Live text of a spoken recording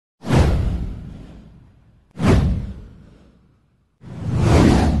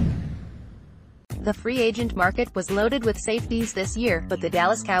The free agent market was loaded with safeties this year, but the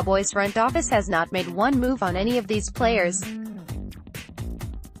Dallas Cowboys front office has not made one move on any of these players.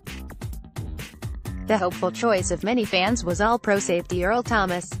 The hopeful choice of many fans was All-Pro safety Earl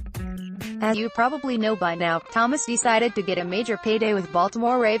Thomas. As you probably know by now, Thomas decided to get a major payday with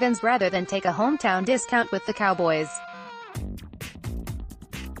Baltimore Ravens rather than take a hometown discount with the Cowboys.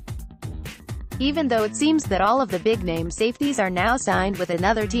 Even though it seems that all of the big-name safeties are now signed with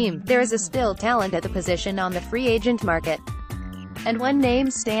another team, there is still talent at the position on the free agent market. And one name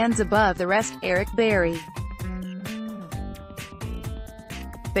stands above the rest: Eric Berry.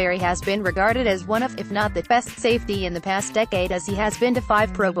 Berry has been regarded as one of, if not the best safety in the past decade, as he has been to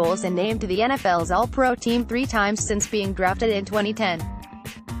 5 Pro Bowls and named to the NFL's All-Pro team 3 times since being drafted in 2010.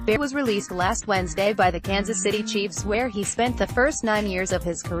 Berry was released last Wednesday by the Kansas City Chiefs, where he spent the first 9 years of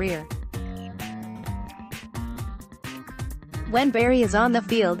his career. When Berry is on the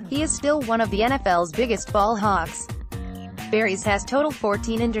field, he is still one of the NFL's biggest ball hawks. Berry has totaled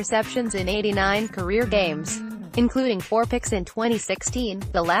 14 interceptions in 89 career games, including 4 picks in 2016,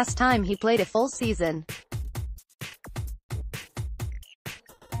 the last time he played a full season.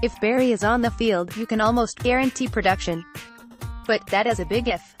 If Berry is on the field, you can almost guarantee production. But that is a big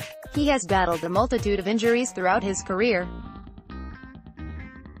if. He has battled a multitude of injuries throughout his career.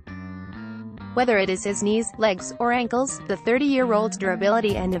 Whether it is his knees, legs, or ankles, the 30-year-old's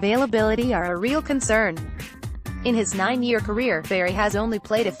durability and availability are a real concern. In his 9-year career, Berry has only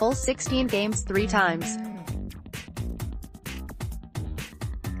played a full 16 games 3 times.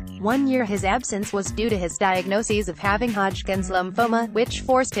 1 year his absence was due to his diagnosis of having Hodgkin's lymphoma, which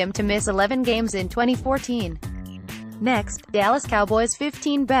forced him to miss 11 games in 2014. Next, Dallas Cowboys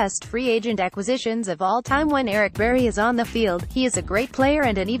 15 best free agent acquisitions of all time. When Eric Berry is on the field, he is a great player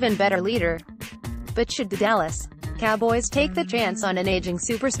and an even better leader. But should the Dallas Cowboys take the chance on an aging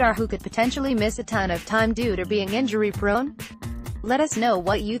superstar who could potentially miss a ton of time due to being injury-prone? Let us know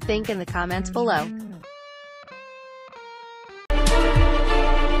what you think in the comments below.